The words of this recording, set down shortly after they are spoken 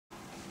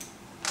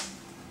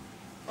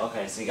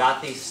Okay, so you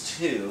got these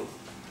two.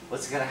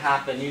 What's going to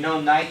happen? You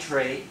know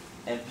nitrate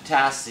and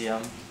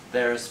potassium,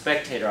 they're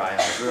spectator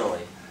ions,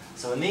 really.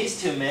 So when these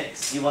two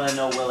mix, you want to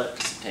know will it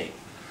precipitate.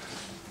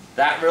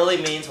 That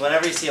really means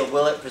whenever you see a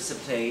will it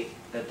precipitate,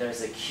 that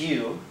there's a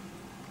Q,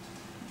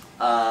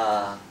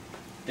 that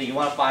you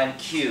want to find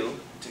Q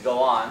to go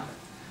on.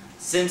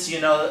 Since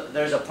you know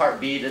there's a part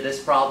B to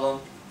this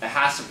problem, it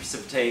has to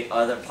precipitate,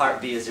 other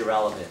part B is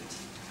irrelevant.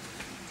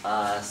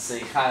 So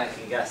you kind of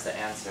can guess the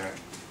answer.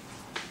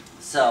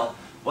 So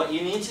what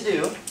you need to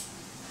do,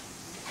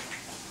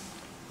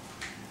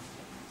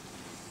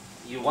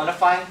 you want to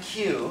find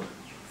Q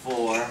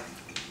for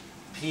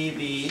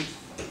Pb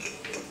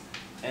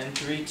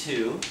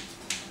N32.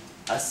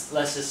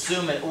 Let's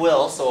assume it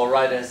will, so we'll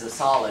write it as a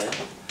solid.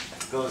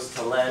 Goes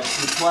to lead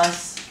 2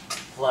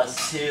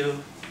 plus 2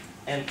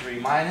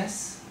 N3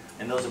 minus,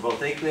 and those are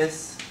both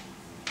aqueous.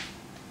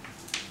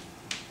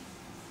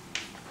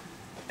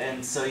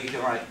 And so you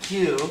can write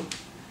Q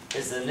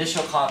is the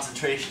initial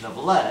concentration of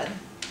lead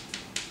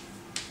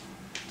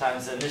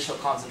times the initial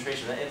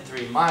concentration of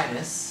N3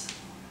 minus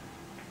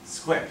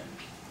squared.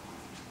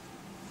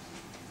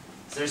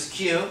 So there's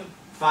Q.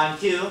 Find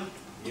Q,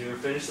 you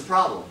finish the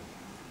problem.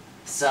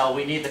 So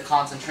we need the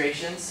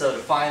concentration. So to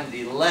find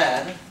the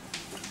lead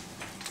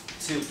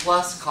 2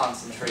 plus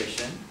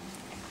concentration,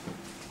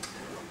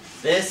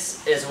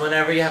 this is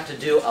whenever you have to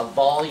do a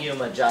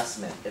volume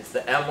adjustment. It's the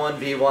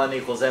M1V1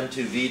 equals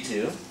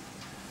M2V2.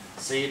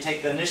 So you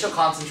take the initial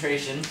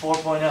concentration,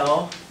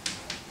 4.0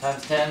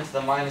 times 10 to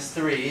the minus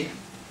 3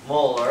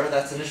 molar,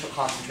 that's initial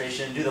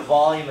concentration, and do the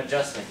volume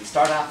adjustment. You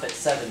start off at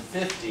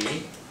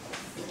 750,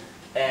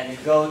 and you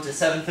go to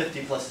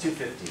 750 plus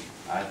 250.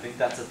 I think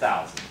that's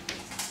 1,000.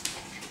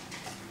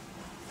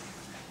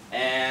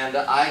 And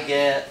I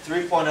get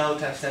 3.0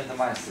 times 10 to the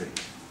minus 3.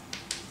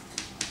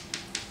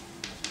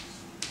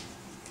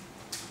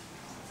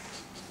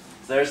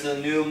 There's the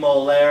new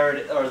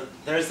molarity, or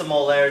there's the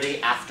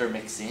molarity after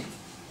mixing.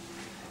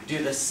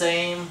 Do the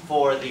same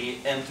for the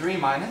N3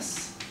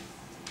 minus.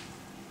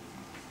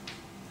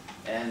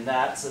 And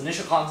that's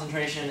initial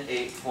concentration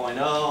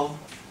 8.0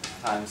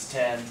 times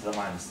 10 to the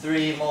minus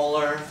 3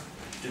 molar.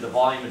 Do the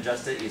volume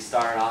adjusted, you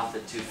start off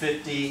at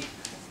 250,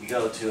 you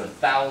go to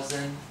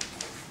 1,000,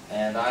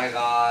 and I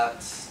got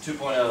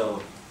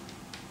 2.0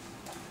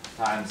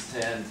 times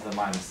 10 to the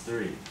minus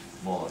 3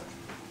 molar.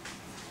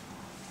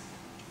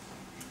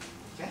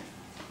 Okay?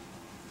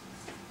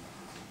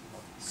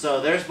 So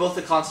there's both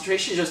the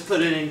concentration, just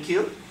put it in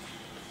Q.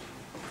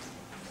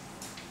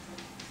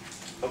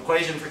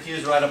 Equation for Q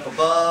is right up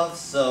above,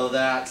 so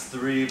that's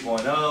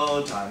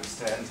 3.0 times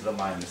 10 to the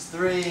minus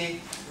 3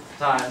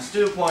 times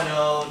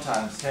 2.0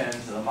 times 10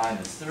 to the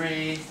minus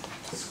 3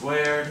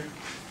 squared.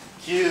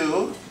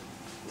 Q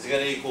is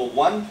going to equal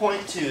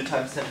 1.2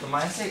 times 10 to the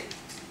minus 8.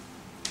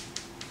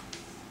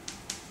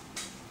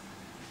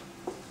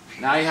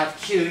 Now you have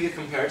Q, you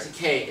compare it to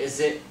K. Is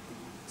it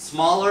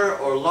smaller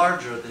or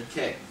larger than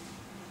K?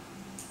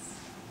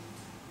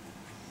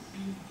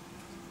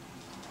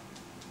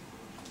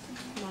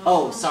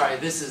 Oh, sorry,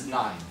 this is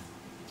 9.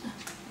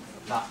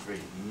 Not 3,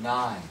 9.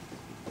 Right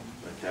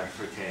there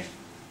for K.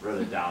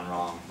 Wrote it down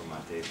wrong from my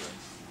paper.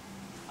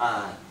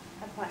 A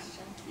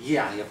question.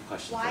 Yeah, you have a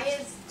question. Why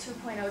first. is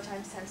 2.0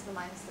 times 10 to the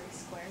minus 3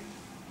 squared?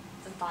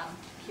 The bottom,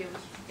 Q.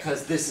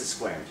 Because this is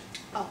squared.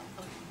 Oh,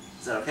 okay.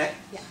 Is that okay?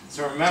 Yeah.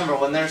 So remember,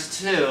 when there's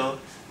 2, and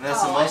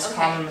that's the most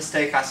common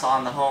mistake I saw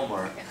in the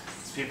homework,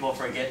 is people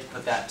forget to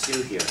put that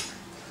 2 here.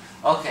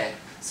 Okay,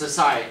 so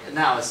sorry,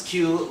 now is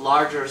Q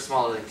larger or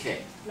smaller than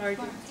K?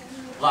 Larger.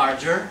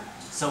 Larger.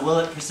 So will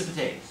it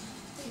precipitate?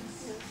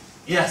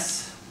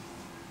 Yes.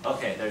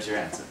 Okay, there's your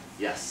answer.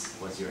 Yes,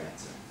 was your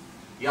answer.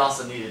 You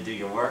also need to do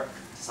your work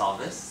to solve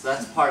this. So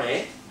that's part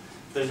A.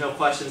 If there's no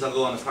questions, I'll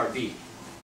go on to part B.